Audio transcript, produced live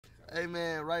Hey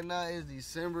man, right now it's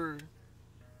December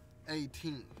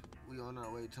 18th. We on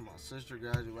our way to my sister's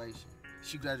graduation.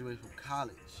 She graduated from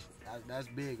college. That's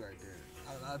big right there.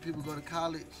 A lot of people go to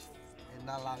college and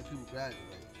not a lot of people graduate.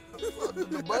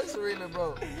 The Bucks arena,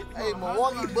 bro. Hey,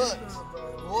 Milwaukee Bucks.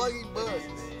 Milwaukee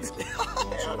Bucks.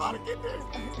 Hell, how to get there?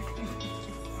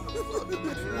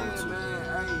 Yeah, man.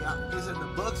 Hey, it's at the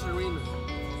Bucks arena.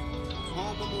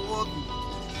 Home of Milwaukee.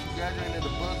 She graduated at the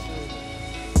Bucks arena.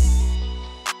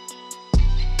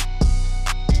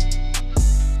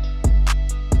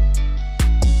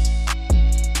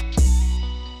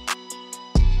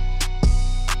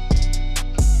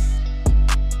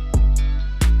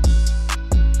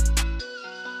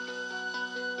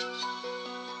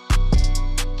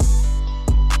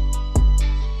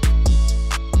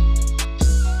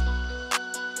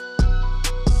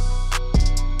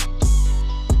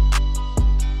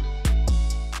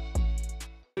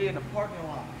 In the parking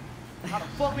lot. How the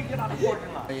fuck we get out the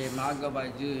parking lot? Yeah, man, I go by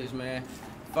Julius, man.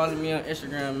 Follow me on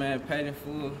Instagram, man. Paid in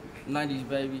full, 90s,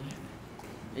 baby.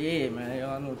 Yeah, man,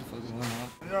 y'all know what the fuck's going on.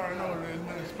 You already know what it is,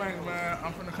 man. Spank, man.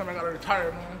 I'm finna come back out of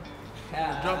retirement,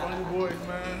 man. Jump on you boys,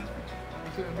 man.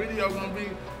 The video gonna be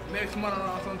next month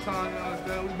around sometime, you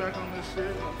understand? We back on this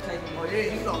shit. Oh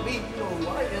yeah, you know me. You know who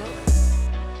I am.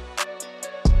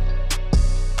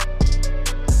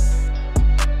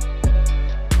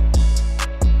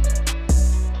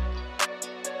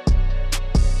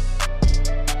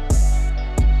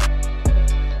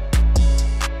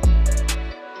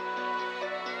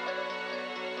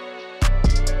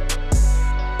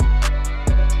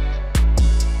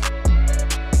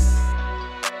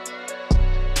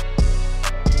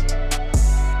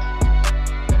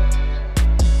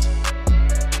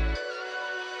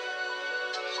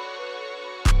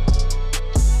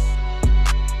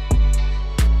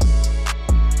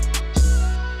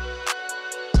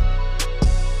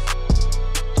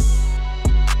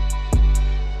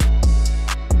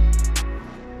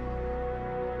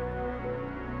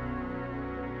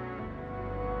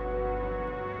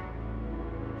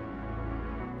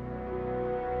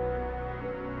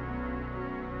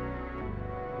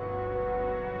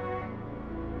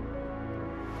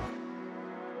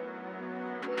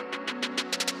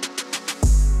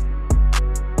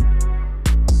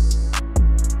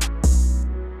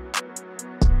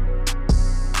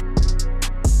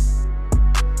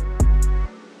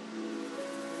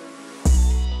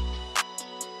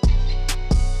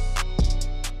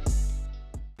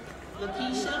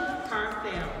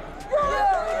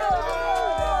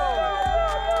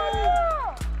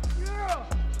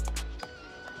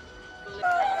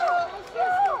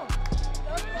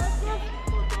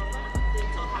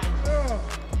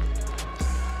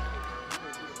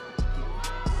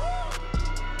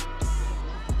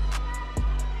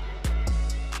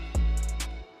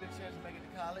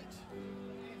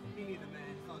 Me neither,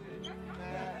 man. Fuck it.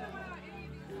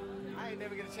 I ain't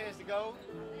never get a chance to go.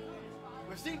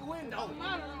 But she win though.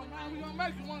 Man, we gonna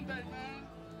make it one day, man.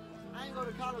 I ain't go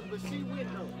to college, but she win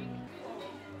though.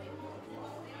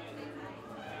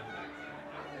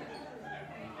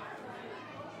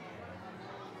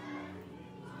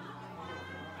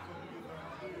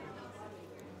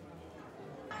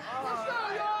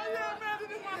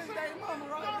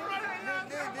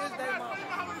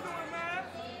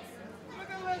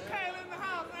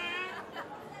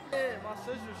 Yeah, my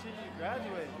sister, she just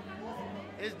graduated.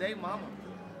 It's they mama.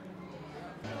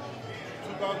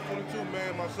 2022,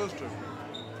 man, my sister.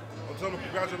 I'm telling them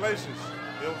congratulations.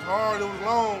 It was hard, it was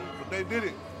long, but they did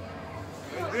it.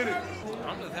 They did it.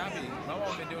 I'm just happy. My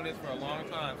mom's been doing this for a long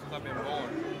time, since I've been born.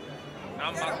 Now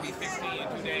I'm about to be 16 in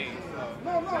 2 days, so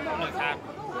I'm just happy.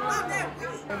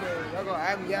 Y'all gonna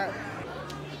add me out.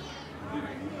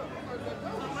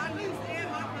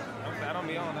 I don't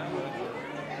be on that much.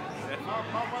 If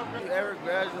you ever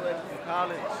graduated from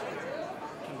college,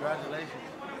 congratulations.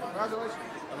 Congratulations.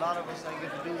 A lot of us ain't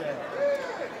get to do that.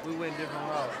 We went different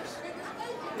routes.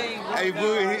 Hey,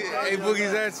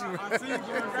 Boogie's at you.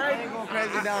 I ain't going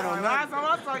crazy down on Last nothing.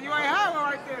 time I saw you, ain't have one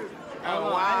right there.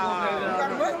 Oh, wow. You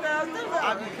got a mustache too, I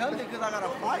be coming because I got to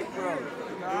fight, bro.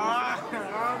 Nah, I don't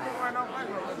think I don't fight,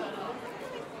 bro.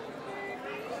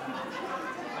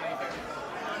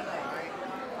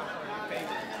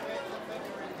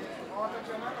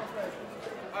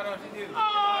 Oh, no, she did. Oh,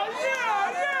 yeah!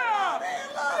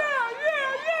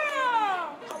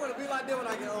 I want to be like that when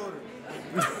I get older.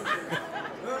 He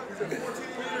said 14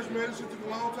 years, man. This shit took a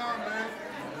long time, man.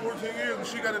 14 years and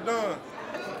she got it done.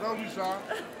 Don't be shy.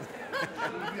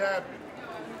 Be happy.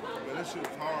 Man, this shit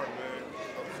is hard, man.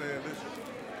 I'm saying, listen,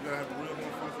 you gotta have a real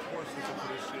motherfucking support system for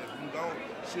this shit. If you don't,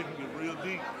 shit can get real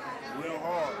deep, real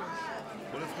hard.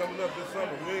 But it's coming up this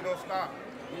summer. We ain't gonna stop.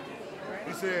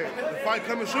 He said, the fight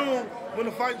coming soon. When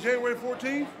the fight, January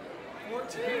 14th?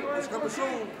 It's coming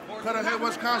soon. Cut ahead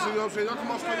Wisconsin, you know what I'm saying? Y'all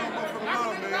come out show your motherfucking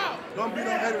love, man. Don't be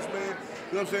no haters, man. You know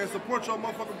what I'm saying? Support your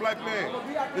motherfucking black man.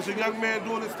 It's a young man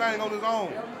doing his thing on his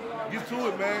own. Get to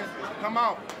it, man. Come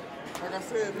out. Like I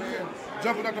said, man,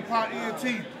 jumping at the pot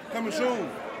ENT coming soon.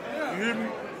 You hear me?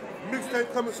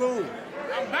 Mixtape coming soon.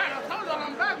 I'm back. I told y'all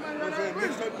I'm back, man. You know what I'm saying?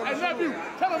 Mixtape coming soon. I love you.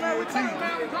 Tell him, man. ENT. Tell him,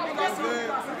 man. You know what I'm saying?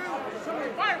 Some of the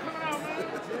fire coming out, man. You know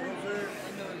what I'm saying?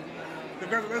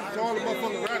 Congratulations to all the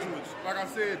motherfucking graduates. Like I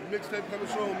said, mixtape coming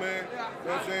soon, man. You know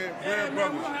what I'm saying? Brand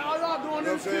brothers. All y'all doing You know what I'm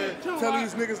this saying? shit, too. Tell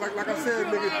these niggas, like I said,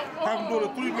 nigga, have them doing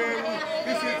a 3-man week.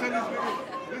 He said, tell these niggas,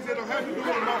 he said, don't have to do it,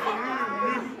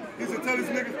 motherfucker. He said, tell these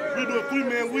niggas, we do a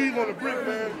 3-man weave on the brick,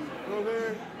 man. You know what I'm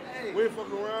saying? We ain't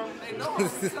fucking around. They know You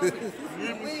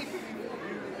hear me?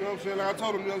 You know what I'm saying? Like I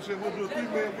told him, you know what I'm saying? We'll do a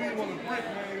 3-man weave on the brick,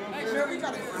 man. You know what I'm saying?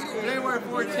 January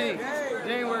 14th.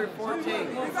 January 14th.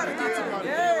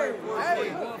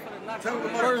 Tell them the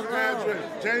motherfucking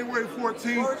address. January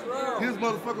 14th. His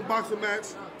motherfucking boxing match.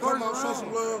 Come out, show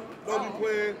some love. Don't be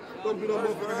playing. Don't be no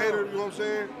motherfucking hater. You know what I'm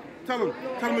saying? Tell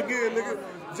him again, nigga.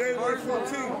 January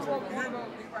 14th.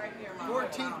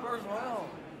 14th first round.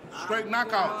 Straight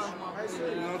knockouts. You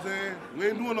know what I'm saying? We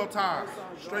ain't doing no ties.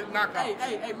 Straight knockouts.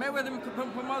 Hey, Mayweather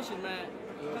promotion, man.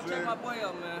 Come check my boy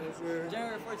out, man.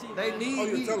 January 14th. They need Oh,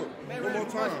 yeah, tell him. One more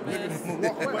time. Nigga, from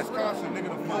Milwaukee, Wisconsin. Nigga,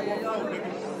 the 414,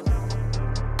 nigga.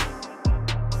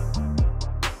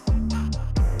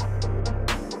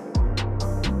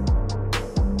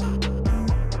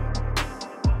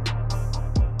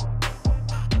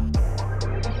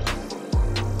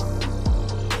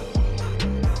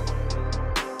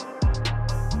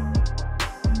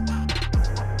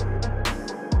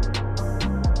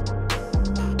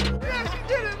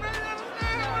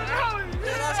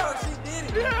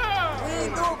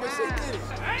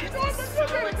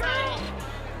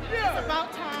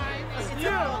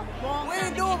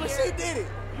 She did it.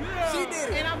 Yeah. She did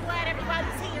it. And I'm glad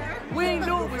everybody's here. We ain't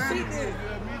do it, but she did it.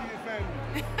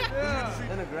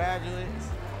 And the graduates.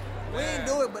 We ain't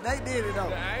do it, but they did it though.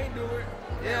 I ain't do it.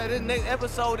 Yeah, this next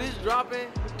episode is dropping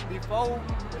before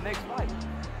the next fight.